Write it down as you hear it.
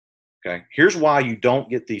Okay, here's why you don't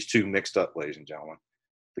get these two mixed up, ladies and gentlemen.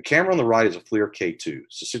 The camera on the right is a FLIR K2.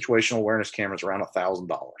 It's a situational awareness camera. It's around $1,000,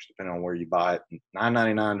 depending on where you buy it,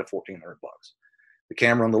 $999 to $1,400. The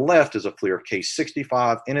camera on the left is a FLIR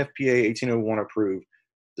K65 NFPA 1801 approved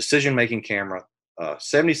decision-making camera,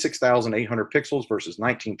 76,800 pixels versus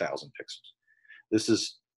 19,000 pixels. This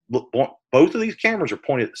is both of these cameras are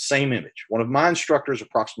pointed at the same image. One of my instructors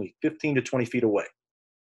approximately 15 to 20 feet away.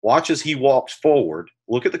 Watch as he walks forward.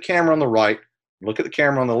 Look at the camera on the right. Look at the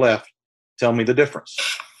camera on the left. Tell me the difference.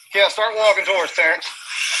 Yeah, start walking towards Terrence.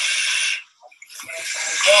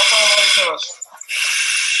 Walk all the way to us.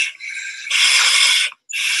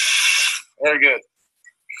 Very good.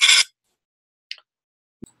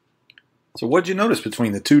 So what'd you notice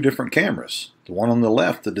between the two different cameras? The one on the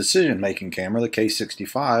left, the decision-making camera, the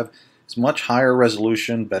K65, is much higher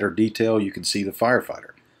resolution, better detail. You can see the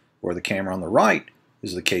firefighter. Where the camera on the right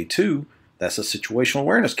is the K2, that's a situational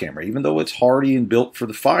awareness camera. Even though it's hardy and built for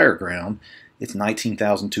the fire ground, it's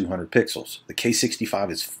 19,200 pixels. The K65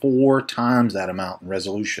 is 4 times that amount in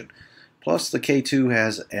resolution. Plus the K2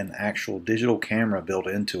 has an actual digital camera built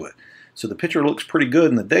into it. So the picture looks pretty good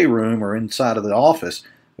in the day room or inside of the office,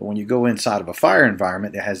 but when you go inside of a fire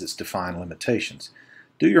environment, it has its defined limitations.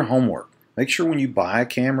 Do your homework. Make sure when you buy a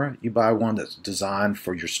camera, you buy one that's designed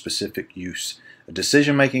for your specific use. A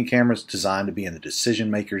decision-making camera is designed to be in the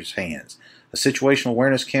decision-maker's hands. A situational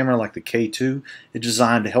awareness camera like the K2 is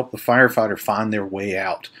designed to help the firefighter find their way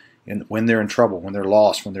out when they're in trouble, when they're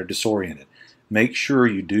lost, when they're disoriented. Make sure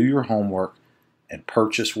you do your homework and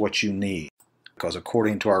purchase what you need. Because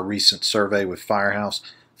according to our recent survey with Firehouse,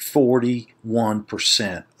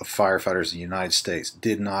 41% of firefighters in the United States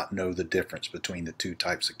did not know the difference between the two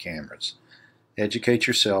types of cameras. Educate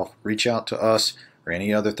yourself, reach out to us or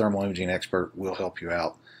any other thermal imaging expert. We'll help you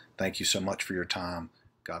out. Thank you so much for your time.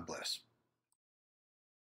 God bless.